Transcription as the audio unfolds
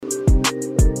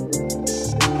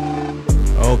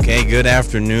Okay, good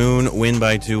afternoon. Win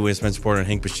by 2 with Spencer Porter and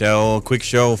Hank Pichel. Quick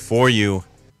show for you,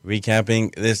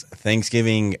 recapping this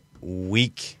Thanksgiving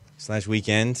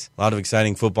week/weekend. A lot of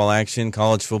exciting football action.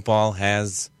 College football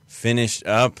has finished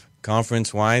up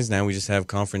conference-wise. Now we just have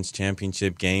conference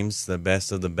championship games, the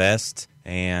best of the best.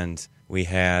 And we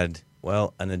had,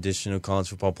 an additional college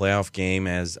football playoff game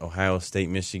as Ohio State,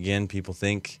 Michigan. People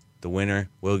think the winner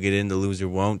will get in, the loser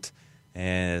won't,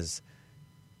 as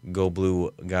Go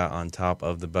Blue got on top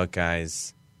of the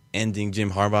Buckeyes, ending Jim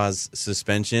Harbaugh's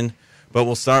suspension. But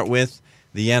we'll start with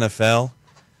the NFL.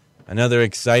 Another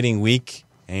exciting week,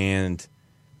 and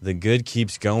the good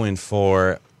keeps going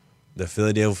for the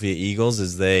Philadelphia Eagles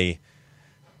as they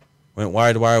went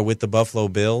wire to wire with the Buffalo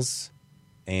Bills.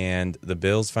 And the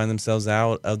Bills find themselves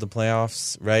out of the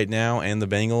playoffs right now, and the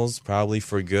Bengals probably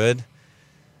for good.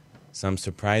 Some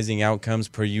surprising outcomes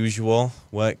per usual.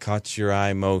 What caught your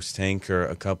eye most, Hank, or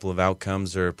a couple of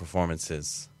outcomes or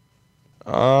performances?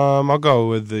 I'll go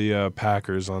with the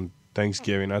Packers on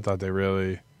Thanksgiving. I thought they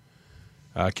really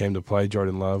came to play.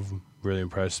 Jordan Love really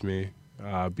impressed me.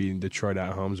 Beating Detroit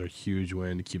at home is a huge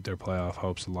win to keep their playoff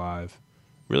hopes alive.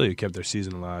 Really kept their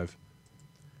season alive.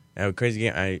 A crazy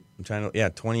game. I'm trying to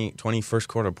 20 first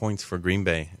quarter points for Green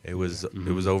Bay. It was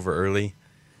over early,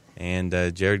 and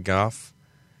Jared Goff.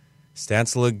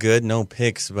 Stats look good, no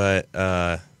picks, but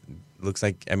looks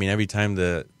like, every time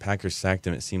the Packers sacked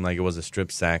him, it seemed like it was a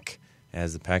strip sack,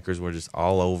 as the Packers were just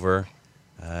all over.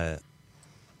 There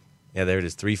it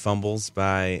is, 3 fumbles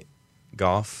by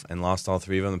Goff and lost all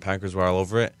 3 of them. The Packers were all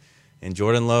over it. And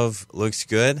Jordan Love looks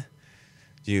good.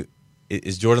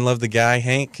 Is Jordan Love the guy,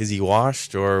 Hank? Is he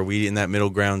washed, or are we in that middle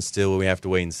ground still where we have to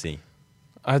wait and see?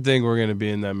 I think we're going to be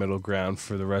in that middle ground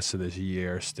for the rest of this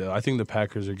year still. I think the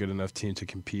Packers are a good enough team to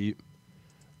compete.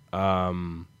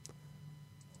 But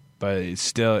it's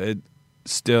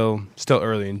still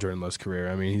early in Jordan Love's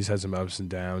career. He's had some ups and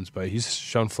downs, but he's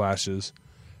shown flashes.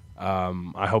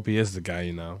 I hope he is the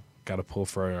guy, Got to pull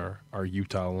for our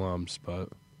Utah alums, but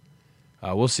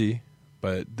we'll see.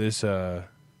 But this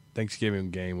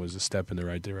Thanksgiving game was a step in the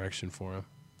right direction for him.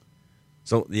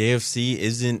 So the AFC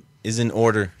is in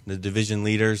order. The division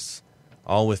leaders,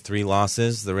 all with 3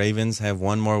 losses. The Ravens have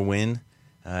 1 more win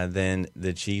than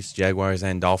the Chiefs, Jaguars,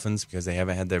 and Dolphins because they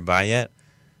haven't had their bye yet.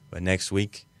 But next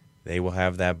week they will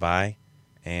have that bye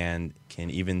and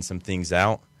can even some things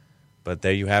out. But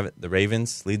there you have it. The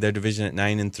Ravens lead their division at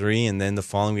 9-3, and then the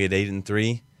following week at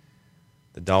 8-3.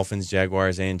 The Dolphins,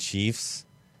 Jaguars, and Chiefs.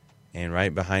 And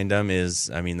right behind them is,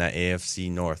 that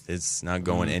AFC North. It's not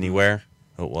going anywhere.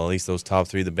 Well, at least those top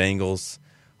 3, the Bengals,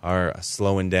 are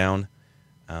slowing down.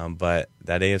 But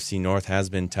that AFC North has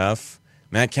been tough.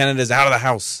 Matt Canada's out of the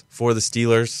house for the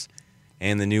Steelers.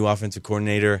 And the new offensive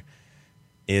coordinator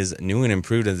is new and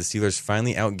improved as the Steelers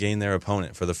finally outgained their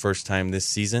opponent for the first time this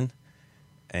season.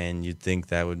 And you'd think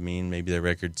that would mean maybe their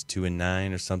record's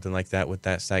 2-9 or something like that with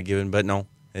that stat given. But no,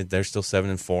 they're still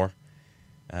 7-4.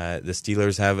 The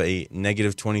Steelers have a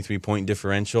negative 23-point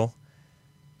differential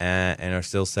and are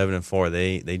still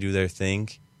 7-4. They do their thing.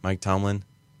 Mike Tomlin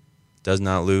does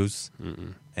not lose.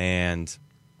 And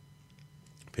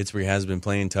Pittsburgh has been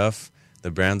playing tough.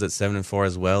 The Browns at 7-4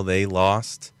 as well. They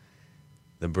lost.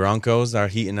 The Broncos are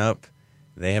heating up.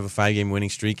 They have a 5-game winning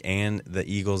streak, and the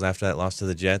Eagles, after that loss to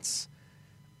the Jets,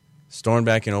 stormed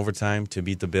back in overtime to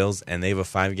beat the Bills, and they have a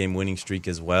 5-game winning streak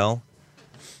as well.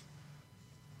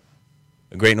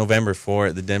 A great November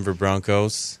for the Denver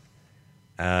Broncos.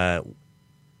 Do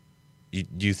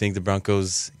you think the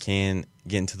Broncos can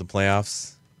get into the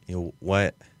playoffs?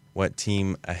 What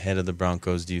team ahead of the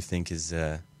Broncos do you think is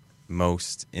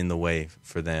most in the way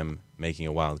for them making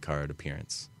a wild card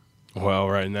appearance? Well,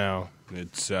 right now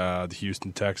it's the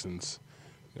Houston Texans.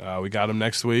 We got them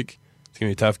next week. It's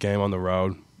going to be a tough game on the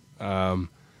road. The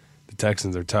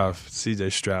Texans are tough. C.J.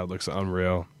 Stroud looks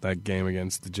unreal. That game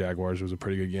against the Jaguars was a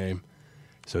pretty good game.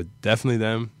 So definitely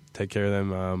them. Take care of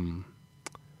them.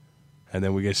 And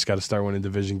then we just got to start winning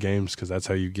division games because that's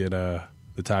how you get the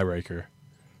tiebreaker.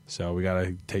 So we got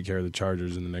to take care of the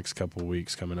Chargers in the next couple of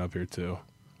weeks coming up here too.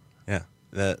 Yeah.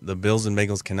 The Bills and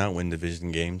Bengals cannot win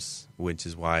division games, which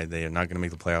is why they are not going to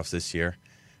make the playoffs this year.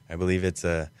 I believe it's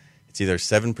either a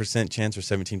 7% chance or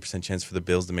 17% chance for the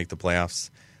Bills to make the playoffs.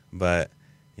 But,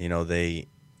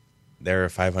 they're a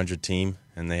 500 team,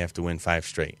 and they have to win 5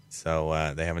 straight.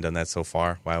 So they haven't done that so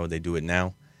far. Why would they do it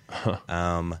now?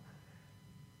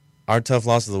 Our tough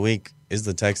loss of the week is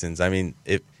the Texans.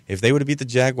 If they would have beat the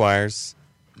Jaguars,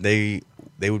 they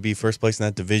would be first place in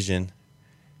that division.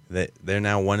 They're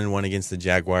now 1-1 against the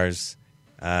Jaguars.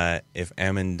 If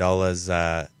Amendola's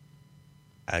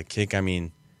kick, I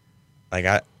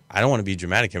I don't want to be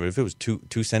dramatic here, but if it was 2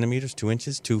 centimeters, 2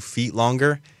 inches, 2 feet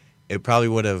longer, it probably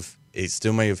would have. It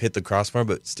still may have hit the crossbar,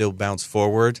 but still bounced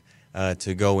forward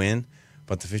to go in.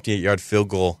 But the 58-yard field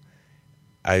goal,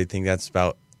 I think that's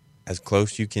about as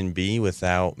close you can be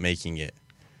without making it.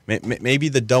 Maybe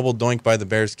the double doink by the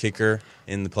Bears kicker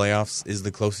in the playoffs is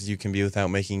the closest you can be without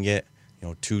making it.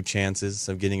 2 chances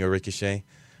of getting a ricochet,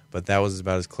 but that was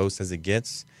about as close as it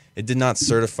gets. It did not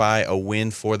certify a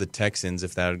win for the Texans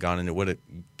if that had gone into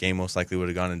game most likely would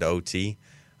have gone into OT,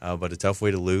 but a tough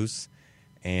way to lose.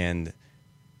 And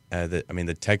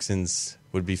the Texans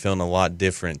would be feeling a lot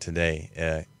different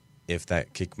today if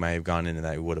that kick might have gone in and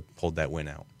that would have pulled that win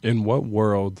out. In what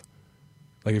world,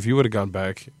 like if you would have gone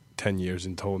back 10 years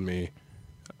and told me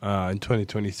in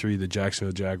 2023 the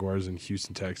Jacksonville Jaguars and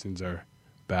Houston Texans are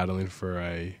battling for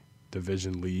a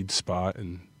division lead spot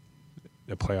in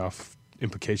a playoff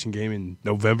implication game in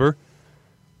November,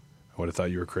 I would have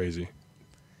thought you were crazy.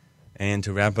 And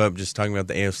to wrap up, just talking about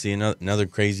the AFC, another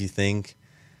crazy thing.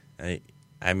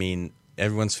 I mean,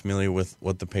 everyone's familiar with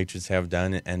what the Patriots have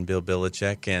done and Bill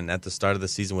Belichick, and at the start of the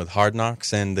season with Hard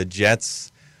Knocks and the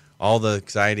Jets, all the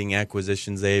exciting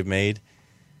acquisitions they've made.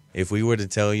 If we were to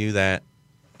tell you that,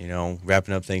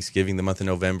 wrapping up Thanksgiving, the month of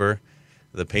November,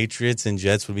 the Patriots and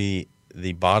Jets would be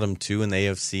the bottom 2 in the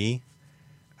AFC,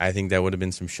 I think that would have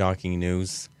been some shocking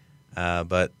news.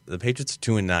 But the Patriots are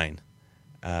 2-9,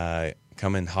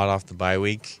 coming hot off the bye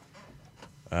week.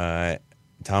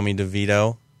 Tommy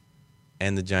DeVito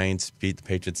and the Giants beat the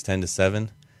Patriots 10-7,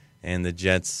 and the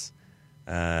Jets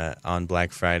on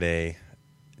Black Friday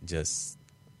just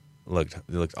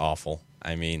looked awful.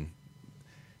 I mean,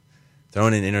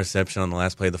 throwing an interception on the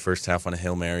last play of the first half on a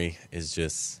Hail Mary is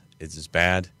just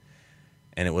bad,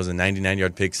 and it was a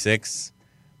 99-yard pick six.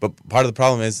 But part of the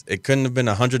problem is it couldn't have been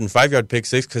a 105-yard pick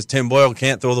six because Tim Boyle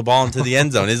can't throw the ball into the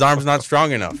end zone. His arm's not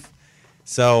strong enough.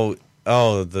 So,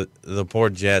 the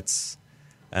poor Jets.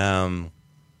 I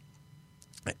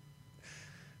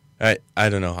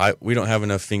don't know. We don't have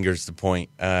enough fingers to point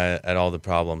at all the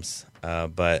problems.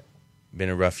 But been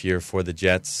a rough year for the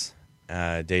Jets,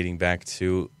 dating back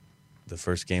to the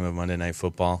first game of Monday Night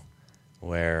Football,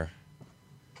 where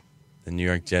the New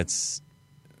York Jets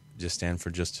just stand for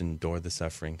just endure the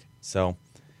suffering. So,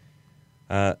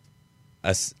 a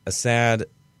sad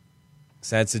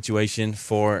situation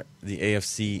for the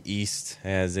AFC East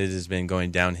as it has been going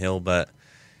downhill. But,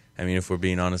 I mean, if we're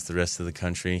being honest, the rest of the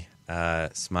country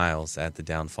smiles at the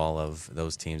downfall of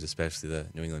those teams, especially the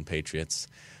New England Patriots.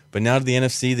 But now to the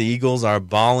NFC, the Eagles are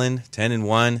balling,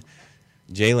 10-1.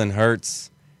 Jalen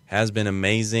Hurts has been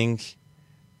amazing.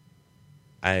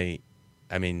 I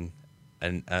mean,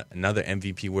 another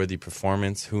MVP-worthy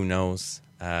performance. Who knows?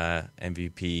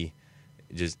 MVP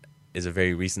just is a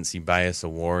very recency bias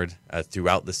award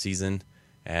throughout the season,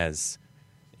 as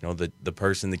the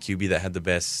person, the QB that had the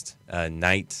best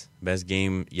best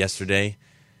game yesterday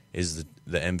is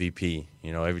the MVP.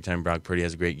 Every time Brock Purdy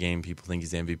has a great game, people think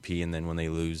he's the MVP, and then when they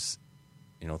lose,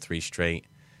 3 straight,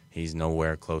 he's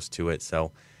nowhere close to it.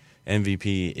 So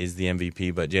MVP is the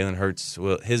MVP, but Jalen Hurts,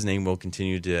 his name will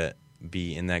continue to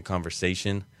be in that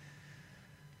conversation.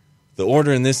 The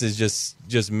order in this is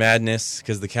just madness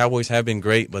because the Cowboys have been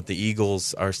great, but the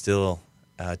Eagles are still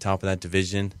top of that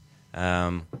division.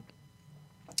 It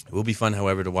will be fun,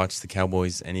 however, to watch the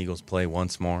Cowboys and Eagles play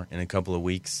once more in a couple of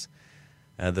weeks.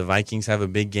 The Vikings have a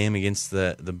big game against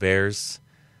the Bears.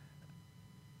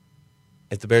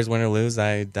 If the Bears win or lose,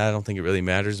 I don't think it really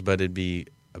matters, but it'd be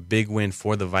a big win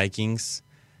for the Vikings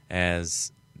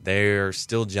as they're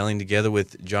still gelling together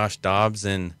with Josh Dobbs,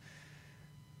 and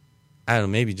I don't know,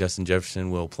 maybe Justin Jefferson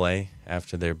will play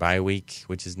after their bye week,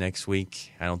 which is next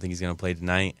week. I don't think he's going to play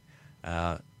tonight,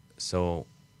 so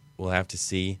we'll have to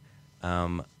see.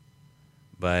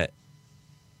 But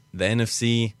the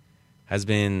NFC has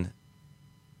been,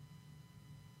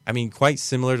 quite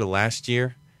similar to last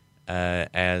year,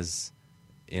 as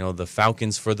the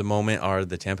Falcons for the moment are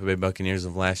the Tampa Bay Buccaneers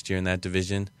of last year in that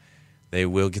division. They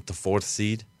will get the 4th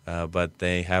seed, but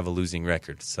they have a losing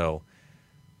record. So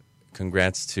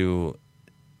congrats to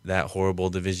that horrible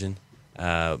division.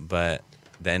 But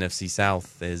the NFC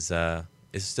South is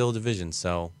still a division,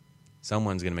 so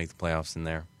someone's going to make the playoffs in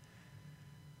there.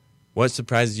 What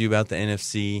surprises you about the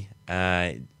NFC?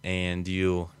 And do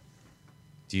you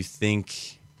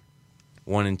think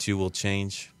 1 and 2 will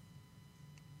change?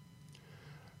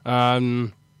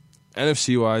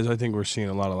 NFC-wise, I think we're seeing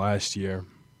a lot of last year.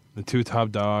 The 2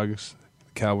 top dogs,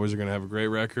 the Cowboys, are going to have a great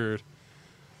record.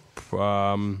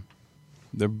 They're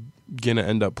going to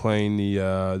end up playing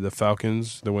the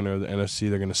Falcons, the winner of the NFC.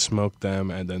 They're going to smoke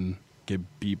them and then get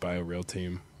beat by a real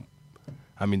team.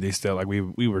 I mean, they still, like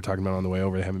we were talking about on the way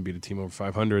over, they haven't beat a team over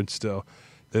 500 still.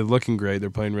 They're looking great. They're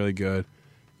playing really good,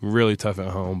 really tough at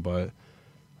home, but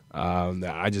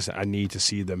I need to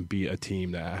see them beat a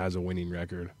team that has a winning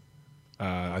record.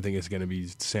 I think it's going to be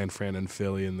San Fran and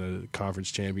Philly in the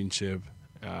conference championship.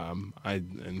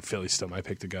 And Philly's still my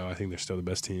pick to go. I think they're still the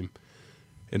best team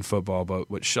in football.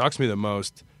 But what shocks me the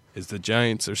most is the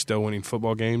Giants are still winning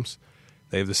football games.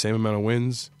 They have the same amount of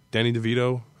wins. Tommy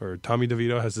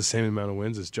DeVito has the same amount of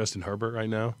wins as Justin Herbert right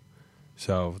now.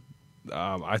 So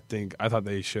I thought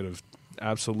they should have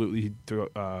absolutely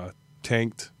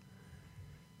tanked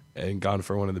and gone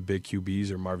for one of the big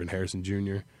QBs or Marvin Harrison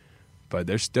Jr. But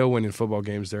they're still winning football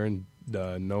games. They're in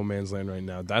no man's land right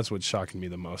now. That's what's shocking me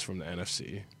the most from the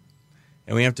NFC.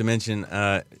 And we have to mention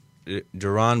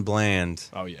Deron Bland.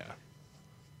 Oh, yeah.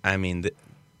 I mean,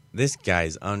 this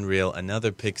guy's unreal.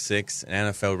 Another pick six,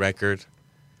 an NFL record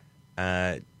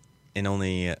in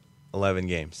only 11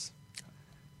 games.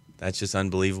 That's just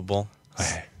unbelievable.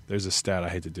 There's a stat. I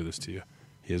hate to do this to you.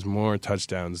 He has more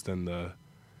touchdowns than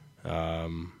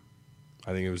I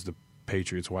think it was the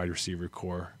Patriots wide receiver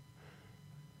core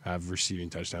have receiving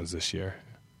touchdowns this year.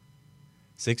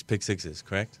 6 pick sixes,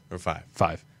 correct? Or 5?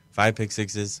 5. 5 pick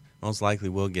sixes. Most likely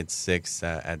will get 6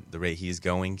 at the rate he's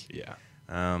going. Yeah.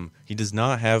 He does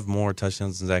not have more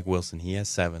touchdowns than Zach Wilson. He has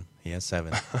 7.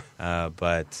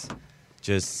 But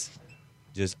just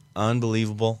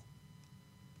unbelievable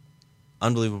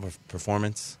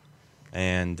performance.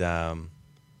 And, an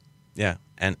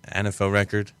NFL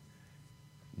record.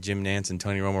 Jim Nantz and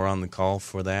Tony Romo were on the call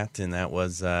for that, and that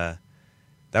was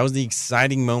the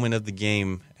exciting moment of the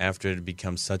game after it had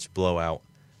become such a blowout,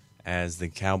 as the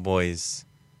Cowboys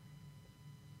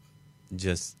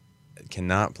just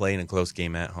cannot play in a close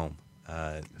game at home.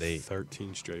 They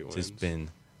 13 straight wins. Just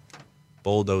been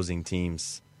bulldozing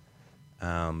teams.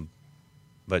 But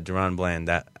Deron Bland,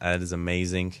 that is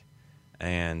amazing.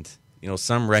 And,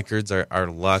 some records are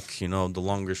luck, the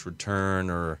longest return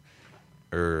or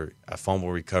a fumble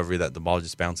recovery that the ball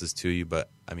just bounces to you. But,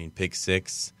 I mean, pick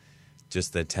six,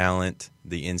 just the talent,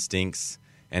 the instincts.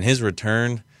 And his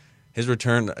return,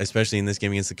 especially in this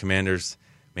game against the Commanders,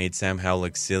 made Sam Howell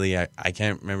look silly. I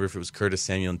can't remember if it was Curtis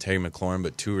Samuel and Terry McLaurin,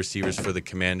 but 2 receivers for the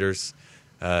Commanders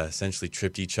essentially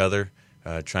tripped each other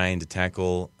trying to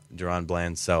tackle Deron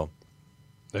Bland. So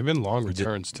they've been long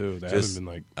returns, too. They haven't been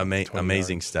like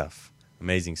amazing yards. Stuff.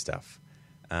 Amazing stuff.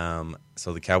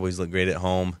 So the Cowboys look great at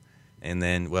home. And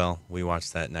then, we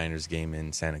watched that Niners game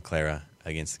in Santa Clara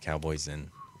against the Cowboys,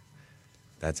 and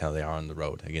that's how they are on the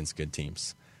road against good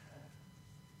teams.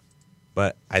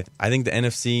 But I think the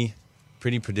NFC,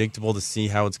 pretty predictable to see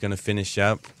how it's going to finish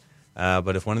up.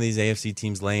 But if one of these AFC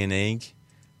teams lay an egg,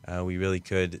 we really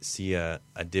could see a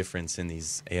difference in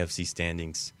these AFC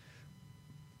standings.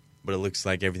 But it looks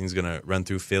like everything's going to run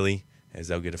through Philly, as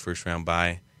they'll get a first-round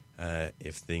bye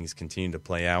if things continue to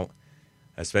play out.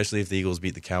 Especially if the Eagles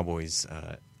beat the Cowboys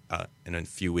in a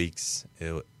few weeks.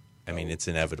 It's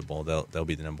inevitable. They'll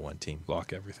be the number 1 team.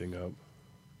 Lock everything up.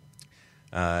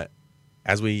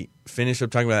 As we finish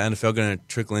up talking about the NFL, going to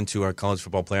trickle into our college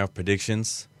football playoff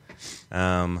predictions.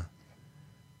 Unscripted,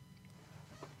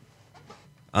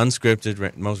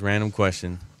 most random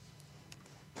question.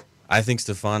 I think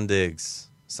Stephon Diggs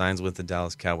signs with the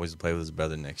Dallas Cowboys to play with his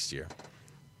brother next year.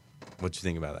 What do you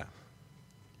think about that?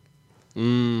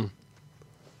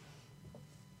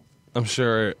 I'm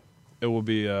sure it will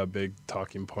be a big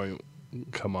talking point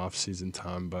come off season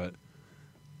time, but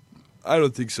I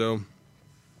don't think so.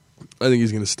 I think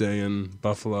he's going to stay in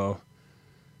Buffalo.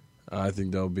 I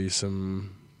think there'll be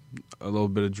a little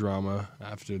bit of drama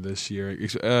after this year,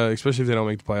 especially if they don't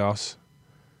make the playoffs.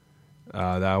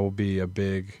 That will be a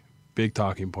big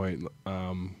talking point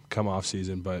come off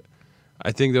season, but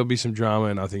I think there'll be some drama,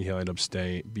 and I think he'll end up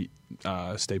stay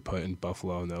put in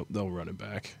Buffalo, and they'll run it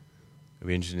back. It'll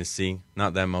be interesting to see.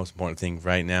 Not that most important thing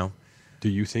right now. Do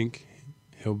you think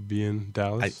he'll be in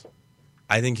Dallas?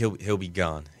 I think he'll be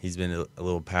gone. He's been a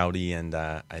little pouty, and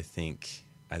I think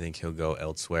he'll go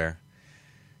elsewhere.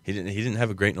 He didn't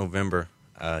have a great November.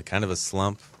 Kind of a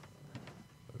slump,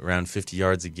 around 50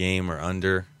 yards a game or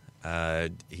under.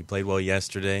 He played well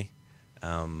yesterday,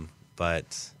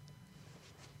 but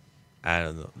I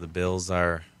don't know. The Bills,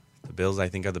 I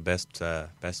think, are the best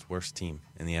worst team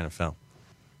in the NFL.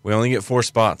 We only get 4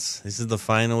 spots. This is the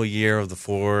final year of the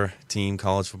 4-team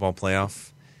college football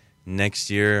playoff. Next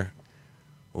year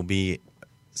will be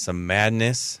some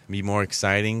madness, be more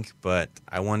exciting, but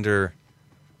I wonder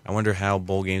how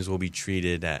bowl games will be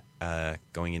treated at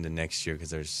going into next year, because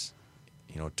there's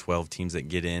 12 teams that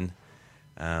get in.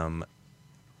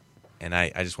 And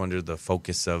I just wonder the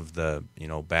focus of the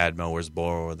Bad Mowers Bowl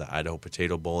or the Idaho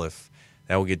Potato Bowl, if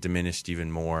that will get diminished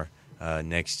even more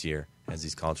next year as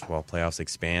these college football playoffs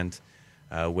expand.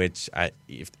 Which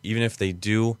even if they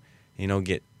do,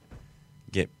 get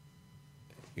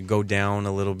go down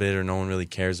a little bit, or no one really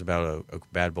cares about a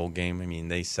bad bowl game. I mean,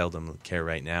 they seldom care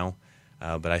right now,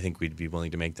 but I think we'd be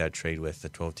willing to make that trade with the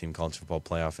 12-team college football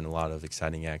playoff and a lot of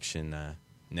exciting action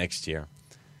next year.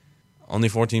 Only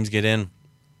 4 teams get in,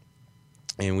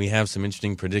 and we have some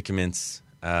interesting predicaments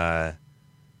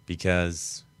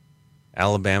because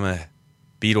Alabama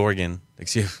beat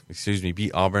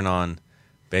beat Auburn on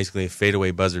basically a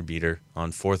fadeaway buzzer beater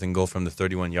on 4th and goal from the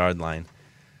 31-yard line.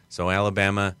 So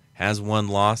Alabama has one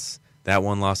loss. That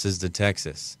one loss is to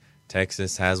Texas.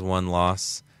 Texas has one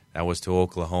loss. That was to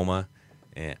Oklahoma,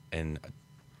 and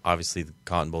obviously the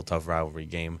Cotton Bowl tough rivalry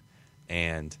game.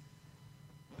 And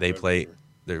they play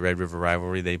the Red River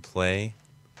rivalry. They play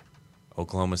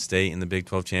Oklahoma State in the Big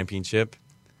 12 championship.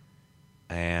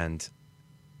 And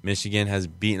Michigan has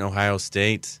beaten Ohio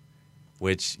State,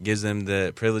 which gives them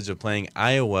the privilege of playing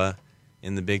Iowa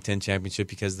in the Big 10 championship,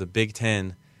 because the Big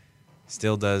 10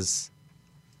 still does,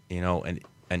 an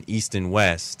East and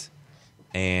West.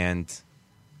 And,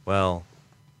 well,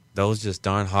 those just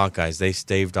darn Hawkeyes. They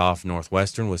staved off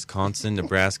Northwestern, Wisconsin,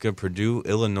 Nebraska, Purdue,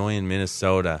 Illinois, and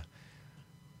Minnesota.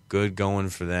 Good going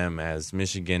for them, as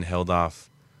Michigan held off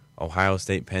Ohio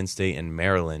State, Penn State, and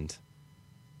Maryland.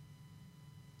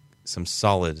 Some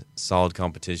solid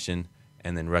competition.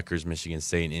 And then Rutgers, Michigan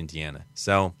State, and Indiana.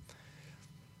 So,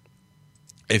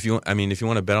 if you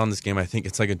want to bet on this game, I think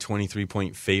it's like a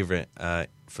 23-point favorite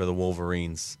for the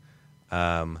Wolverines,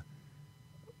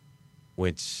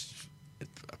 which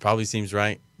probably seems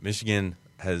right. Michigan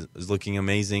is looking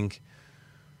amazing.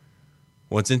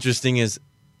 What's interesting is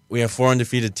we have 4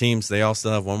 undefeated teams. They all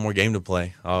still have one more game to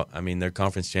play. Their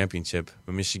conference championship.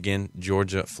 But Michigan,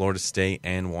 Georgia, Florida State,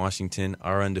 and Washington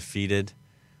are undefeated.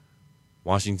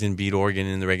 Washington beat Oregon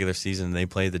in the regular season. They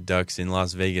play the Ducks in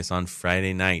Las Vegas on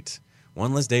Friday night.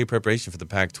 One less day of preparation for the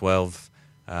Pac-12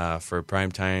 for a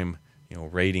primetime,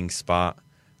 rating spot,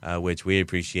 which we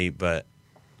appreciate. But,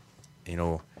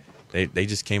 they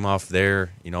just came off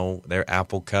their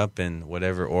Apple Cup and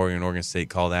whatever Oregon State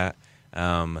call that.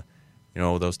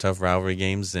 Those tough rivalry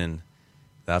games, and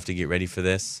they'll have to get ready for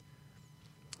this.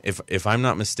 If I'm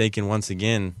not mistaken, once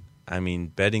again,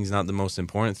 betting's not the most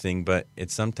important thing, but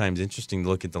it's sometimes interesting to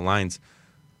look at the lines.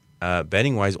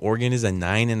 Betting-wise, Oregon is a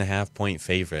 9.5-point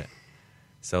favorite.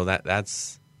 So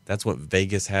that's what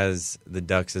Vegas has the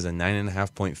Ducks as, a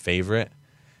 9.5-point favorite,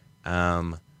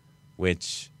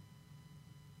 which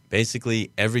basically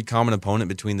every common opponent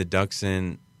between the Ducks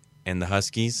and the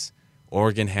Huskies,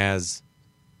 Oregon has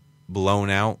blown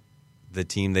out the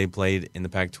team they played in the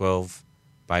Pac-12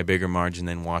 by a bigger margin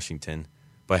than Washington.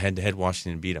 But head-to-head,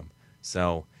 Washington beat them.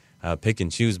 So pick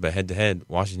and choose, but head-to-head,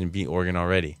 Washington beat Oregon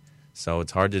already. So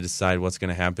it's hard to decide what's going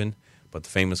to happen. But the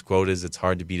famous quote is, it's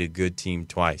hard to beat a good team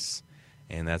twice.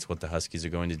 And that's what the Huskies are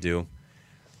going to do.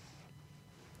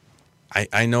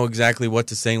 I know exactly what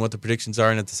to say and what the predictions are,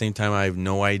 and at the same time I have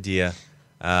no idea.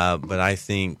 But I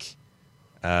think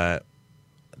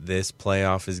this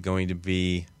playoff is going to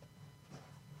be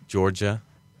Georgia,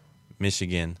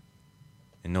 Michigan,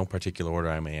 in no particular order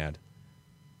I may add.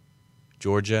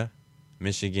 Georgia,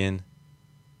 Michigan,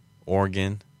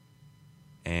 Oregon,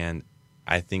 and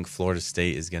I think Florida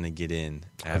State is going to get in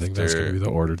after, I think that's going to be the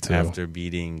order too. After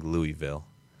beating Louisville.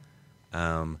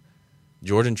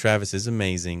 Jordan Travis is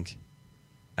amazing.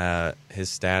 His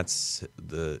stats,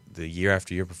 the year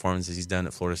after year performances he's done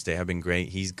at Florida State have been great.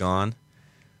 He's gone,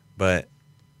 but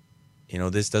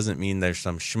this doesn't mean there's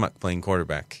some schmuck playing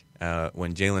quarterback.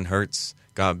 When Jalen Hurts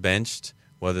got benched,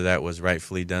 whether that was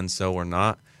rightfully done so or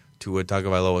not, Tua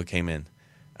Tagovailoa came in.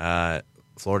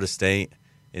 Florida State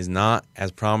is not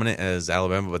as prominent as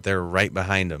Alabama, but they're right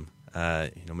behind them.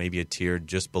 Maybe a tier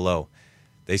just below.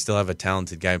 They still have a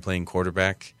talented guy playing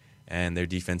quarterback, and their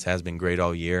defense has been great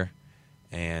all year.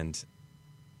 And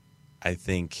I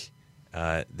think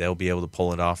they'll be able to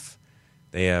pull it off.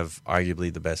 They have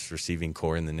arguably the best receiving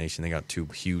core in the nation. They got 2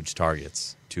 huge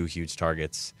targets.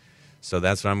 So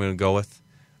that's what I'm going to go with.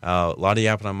 A lot of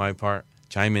yapping on my part.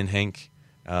 Chime in, Hank.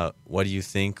 What do you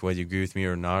think? Whether you agree with me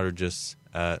or not, or just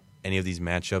any of these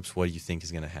matchups, what do you think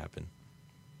is going to happen?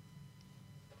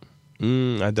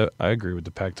 I agree with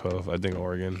the Pac-12. I think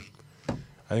Oregon's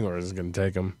going to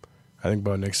take them. I think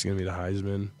Bo Nix is going to be the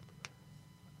Heisman.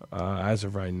 As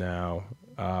of right now,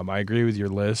 I agree with your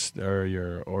list or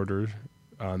your order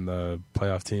on the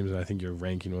playoff teams, and I think your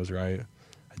ranking was right.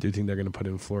 I do think they're going to put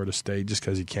in Florida State just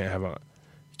because you can't go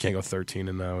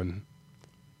 13-0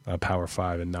 Power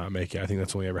 5 and not make it. I think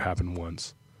that's only ever happened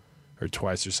once or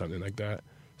twice or something like that.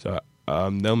 So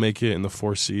they'll make it in the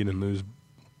 4th seed and lose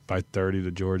by 30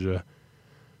 to Georgia.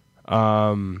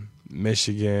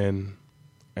 Michigan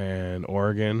and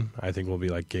Oregon, I think, will be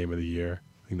like game of the year.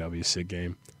 I think that'll be a sick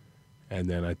game. And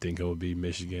then I think it will be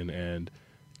Michigan and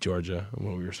Georgia,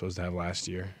 what we were supposed to have last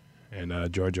year.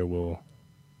 And Georgia will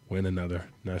win another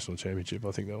national championship.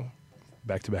 I think they'll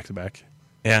back to back to back.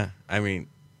 Yeah, I mean,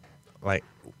 like,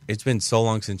 it's been so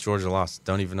long since Georgia lost.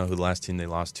 Don't even know who the last team they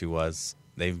lost to was.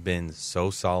 They've been so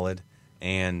solid.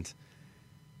 And,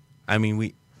 I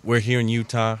mean, we're here in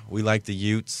Utah. We like the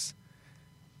Utes.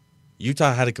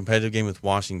 Utah had a competitive game with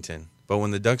Washington. But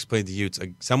when the Ducks played the Utes,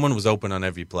 someone was open on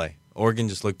every play. Oregon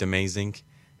just looked amazing.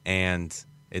 And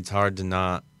it's hard to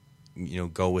not,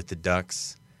 go with the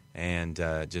Ducks and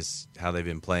just how they've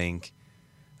been playing.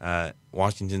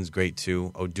 Washington's great,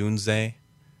 too. Odunze,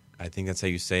 I think that's how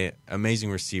you say it.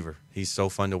 Amazing receiver. He's so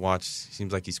fun to watch.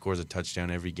 Seems like he scores a touchdown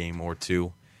every game or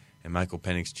two. And Michael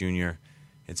Penix Jr.,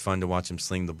 it's fun to watch him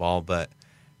sling the ball, but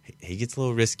he gets a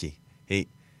little risky.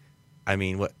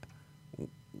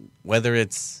 Whether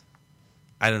it's,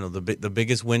 I don't know, the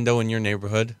biggest window in your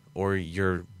neighborhood or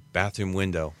your bathroom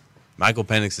window, Michael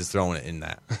Penix is throwing it in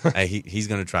that. He's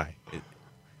going to try.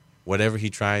 Whatever he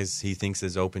tries, he thinks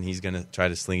is open, he's going to try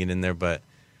to sling it in there, but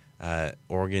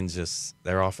Oregon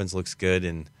their offense looks good,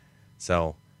 and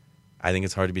so I think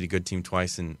it's hard to beat a good team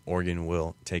twice, and Oregon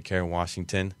will take care of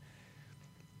Washington.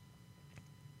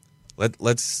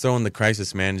 Let's throw in the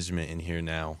crisis management in here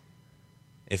now.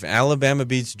 If Alabama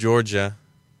beats Georgia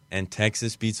and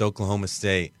Texas beats Oklahoma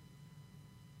State,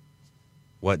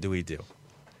 what do we do?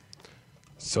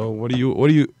 So what do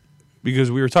you because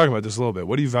we were talking about this a little bit,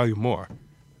 what do you value more?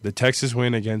 The Texas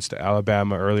win against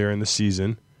Alabama earlier in the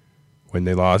season when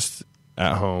they lost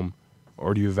at home,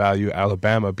 or do you value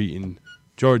Alabama beating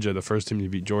Georgia, the first team to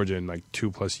beat Georgia in like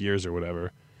 2+ years or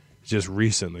whatever, just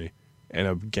recently, in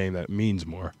a game that means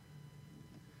more?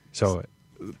 So,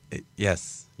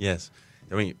 yes.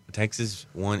 I mean, Texas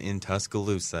won in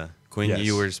Tuscaloosa. Quinn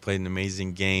Ewers played an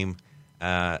amazing game.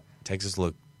 Texas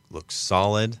looked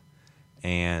solid,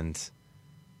 and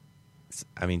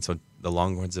I mean, so the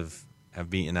Longhorns have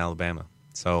beaten Alabama.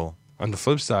 So on the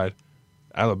flip side,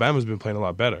 Alabama's been playing a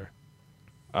lot better.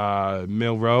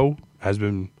 Milroe has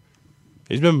been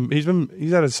he's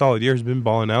had a solid year. He's been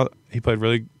balling out. He played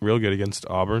real good against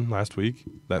Auburn last week.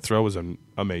 That throw was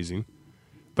amazing.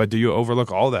 But do you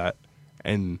overlook all that?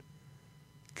 And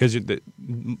because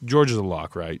Georgia's a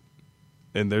lock, right?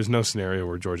 And there's no scenario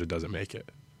where Georgia doesn't make it.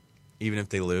 Even if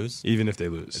they lose? Even if they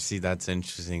lose. See, that's an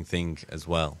interesting thing as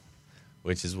well,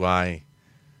 which is why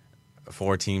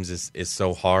 4 teams is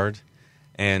so hard.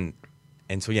 And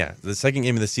so, yeah, the second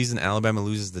game of the season, Alabama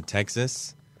loses to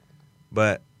Texas.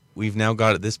 But we've now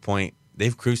got, at this point,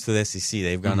 they've cruised to the SEC.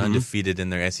 They've gone undefeated in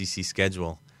their SEC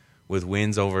schedule with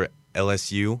wins over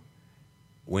LSU,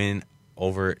 win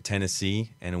over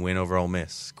Tennessee, and a win over Ole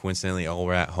Miss. Coincidentally, all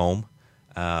were at home,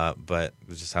 but it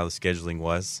was just how the scheduling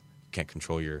was. You can't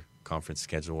control your conference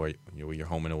schedule where you're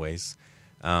home and aways.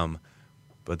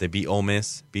 But they beat Ole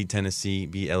Miss, beat Tennessee,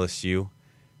 beat LSU,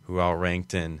 who are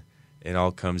outranked, and it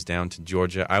all comes down to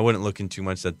Georgia. I wouldn't look in too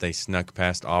much that they snuck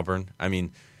past Auburn. I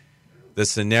mean, the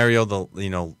scenario,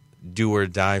 do or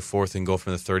die 4th and go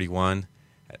from the 31,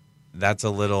 that's a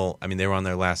little. I mean, they were on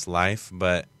their last life,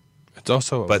 but it's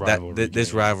also a rivalry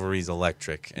this rivalry is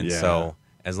electric, and so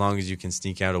as long as you can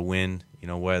sneak out a win,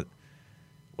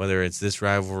 whether it's this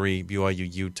rivalry,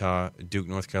 BYU, Utah, Duke,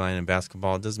 North Carolina in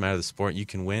basketball, it doesn't matter the sport. You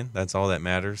can win. That's all that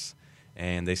matters.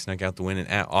 And they snuck out the win. And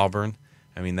at Auburn,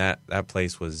 I mean, that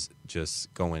place was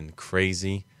just going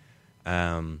crazy.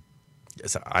 So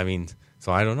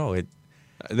I don't know.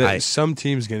 Some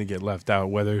team's going to get left out,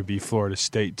 whether it be Florida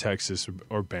State, Texas,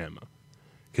 or Bama.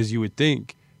 Because you would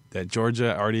think that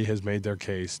Georgia already has made their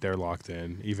case. They're locked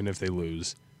in, even if they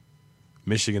lose.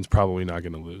 Michigan's probably not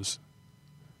going to lose.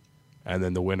 And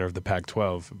then the winner of the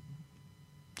Pac-12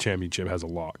 championship has a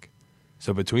lock.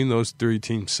 So between those 3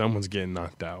 teams, someone's getting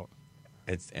knocked out.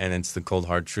 It's the cold,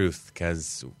 hard truth,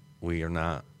 because we are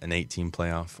not an 8-team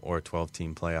playoff or a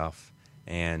 12-team playoff.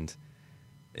 And,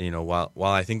 while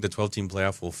I think the 12-team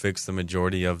playoff will fix the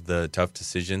majority of the tough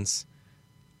decisions,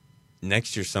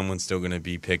 next year someone's still going to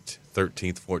be picked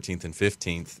 13th, 14th, and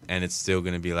 15th, and it's still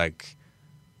going to be like,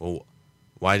 well,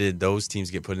 why did those teams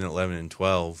get put in 11 and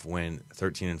 12 when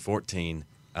 13 and 14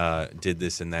 did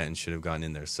this and that and should have gone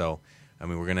in there? So, I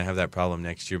mean, we're going to have that problem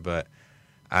next year, but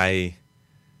I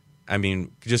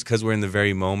mean, just because we're in the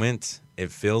very moment, it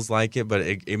feels like it, but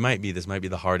this might be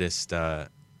the hardest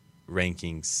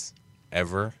rankings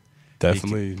ever,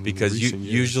 Definitely. Because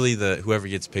usually whoever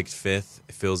gets picked fifth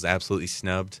feels absolutely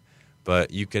snubbed,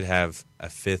 but you could have a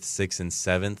fifth, sixth, and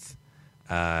seventh,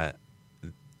 that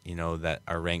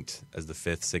are ranked as the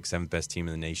fifth, sixth, seventh best team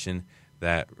in the nation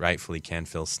that rightfully can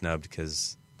feel snubbed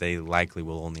because they likely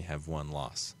will only have one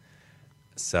loss.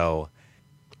 So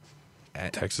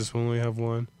Texas will only have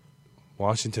one.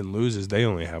 Washington loses, they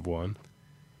only have one.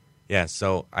 Yeah,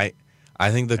 so I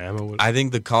think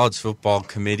the college football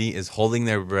committee is holding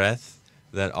their breath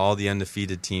that all the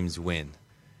undefeated teams win.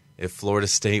 If Florida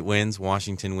State wins,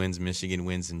 Washington wins, Michigan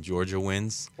wins, and Georgia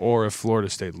wins. Or if Florida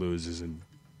State loses and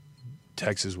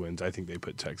Texas wins, I think they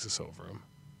put Texas over them.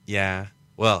 Yeah.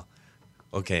 Well,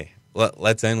 okay.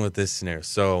 Let's end with this scenario.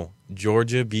 So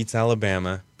Georgia beats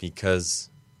Alabama because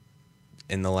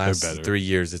in the last 3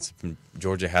 years,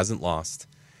 Georgia hasn't lost.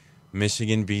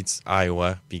 Michigan beats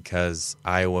Iowa because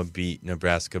Iowa beat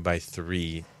Nebraska by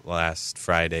 3 last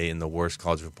Friday in the worst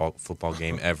college football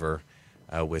game ever,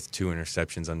 with 2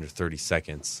 interceptions under 30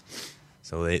 seconds.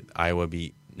 So Iowa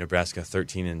beat Nebraska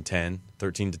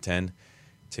 13-10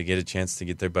 to get a chance to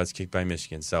get their butts kicked by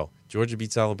Michigan. So Georgia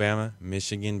beats Alabama,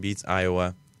 Michigan beats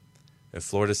Iowa. If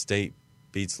Florida State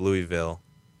beats Louisville,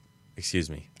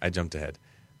 I jumped ahead.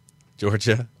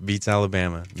 Georgia beats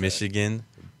Alabama, Michigan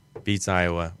beats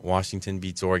Iowa, Washington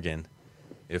beats Oregon.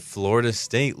 If Florida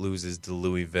State loses to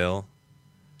Louisville,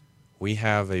 we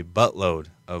have a buttload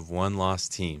of one-loss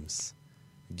teams.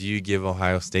 Do you give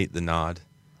Ohio State the nod?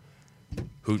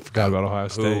 Forgot about Ohio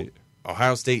State.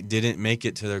 Ohio State didn't make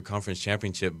it to their conference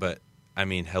championship, but,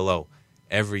 hello,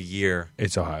 every year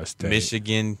it's Ohio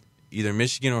State. Either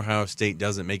Michigan or Ohio State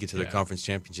doesn't make it to their conference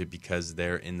championship because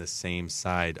they're in the same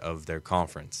side of their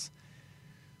conference.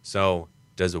 So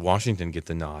does Washington get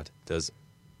the nod?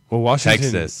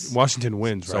 Washington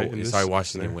wins, right?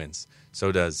 Washington wins.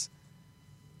 So does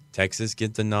Texas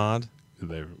get the nod?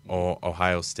 Or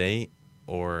Ohio State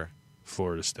or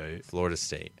Florida State? Florida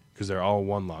State. Because they're all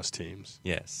one-loss teams.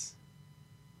 Yes.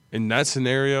 In that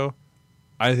scenario,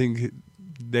 I think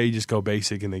they just go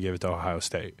basic and they give it to Ohio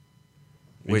State.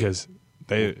 Because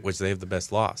they have the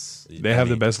best loss. They have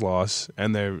the best loss,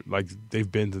 and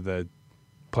they've been to the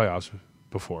playoffs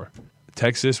before.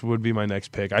 Texas would be my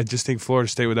next pick. I just think Florida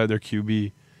State without their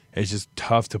QB, it's just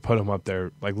tough to put them up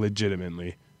there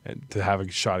legitimately and to have a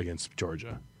shot against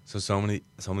Georgia. So many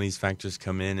of these factors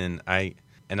come in, and I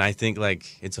think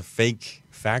it's a fake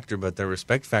factor, but the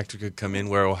respect factor could come in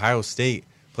where Ohio State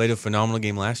played a phenomenal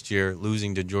game last year,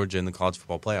 losing to Georgia in the college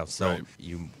football playoffs. So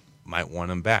you might want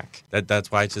them back. That's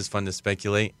why it's just fun to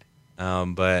speculate.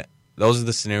 But those are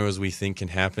the scenarios we think can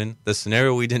happen. The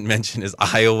scenario we didn't mention is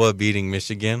Iowa beating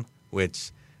Michigan,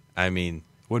 which,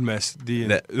 would mess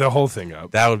the whole thing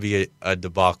up. That would be a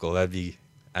debacle. That'd be,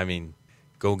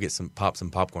 go get some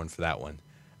popcorn for that one.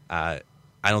 I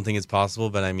don't think it's possible,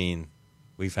 but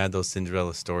we've had those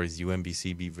Cinderella stories.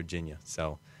 UMBC beat Virginia,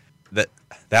 so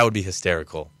that would be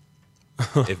hysterical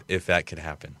if that could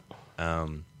happen.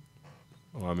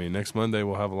 Next Monday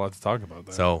we'll have a lot to talk about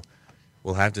that. So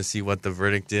we'll have to see what the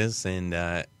verdict is,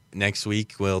 and next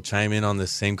week we'll chime in on the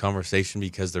same conversation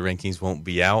because the rankings won't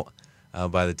be out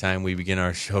by the time we begin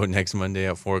our show next Monday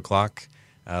at 4 o'clock,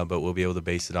 but we'll be able to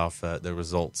base it off the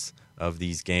results of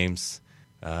these games.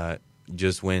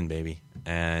 Just win, baby,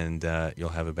 and you'll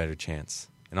have a better chance.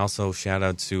 And also shout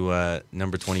out to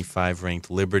number 25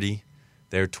 ranked Liberty.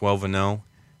 They're 12-0.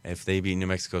 If they beat New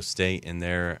Mexico State and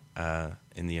they're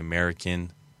in the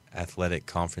American Athletic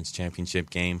Conference Championship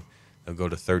game, they'll go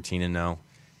to 13-0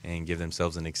 and give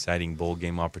themselves an exciting bowl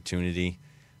game opportunity.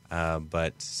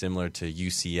 But similar to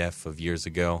UCF of years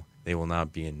ago, they will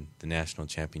not be in the national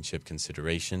championship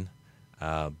consideration.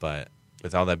 But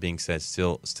with all that being said,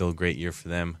 still a great year for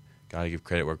them. Got to give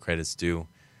credit where credit's due.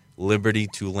 Liberty,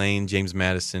 Tulane, James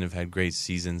Madison have had great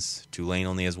seasons. Tulane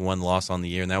only has one loss on the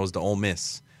year, and that was to Ole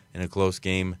Miss in a close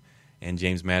game. And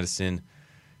James Madison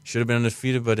should have been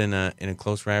undefeated, but in a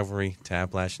close rivalry to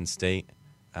Appalachian State,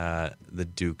 the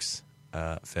Dukes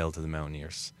fell to the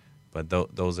Mountaineers. But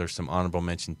those are some honorable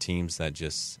mention teams that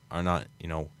just are not,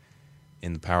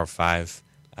 in the Power Five.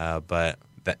 But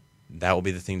that will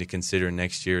be the thing to consider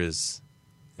next year is,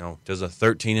 does a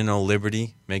 13-0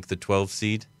 Liberty make the 12th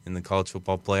seed in the college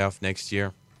football playoff next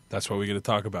year? That's what we're going to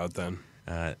talk about then.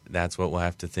 That's what we'll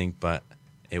have to think, but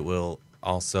it will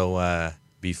also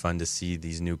be fun to see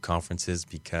these new conferences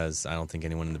because I don't think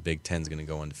anyone in the Big Ten is going to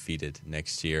go undefeated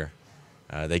next year.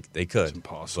 They could, it's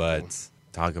impossible. But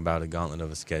talk about a gauntlet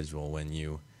of a schedule when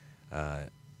you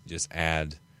just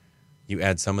add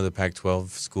some of the Pac-12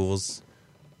 schools.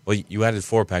 Well, you added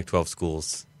 4 Pac-12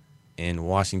 schools in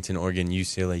Washington, Oregon,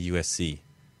 UCLA, USC,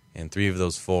 and 3 of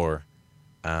those 4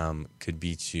 could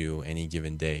beat you any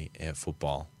given day at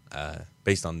football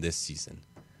based on this season.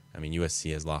 I mean,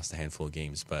 USC has lost a handful of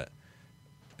games, but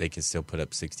they can still put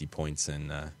up 60 points.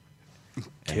 And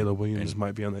Caleb Williams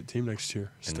might be on that team next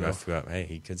year. And hey,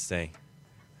 he could stay.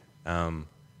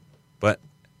 But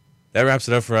that wraps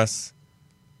it up for us.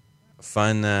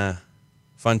 Fun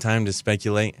time to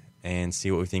speculate and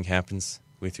see what we think happens.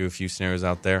 We threw a few scenarios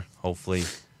out there. Hopefully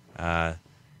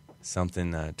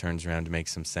something turns around to make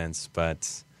some sense.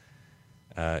 But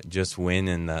just win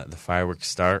and the fireworks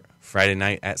start Friday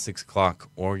night at 6 o'clock.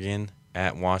 Oregon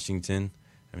at Washington.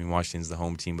 I mean, Washington's the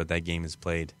home team, but that game is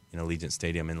played in Allegiant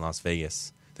Stadium in Las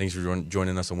Vegas. Thanks for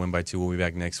joining us on Win by 2. We'll be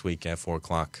back next week at 4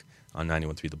 o'clock on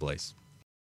 91.3 The Blaze.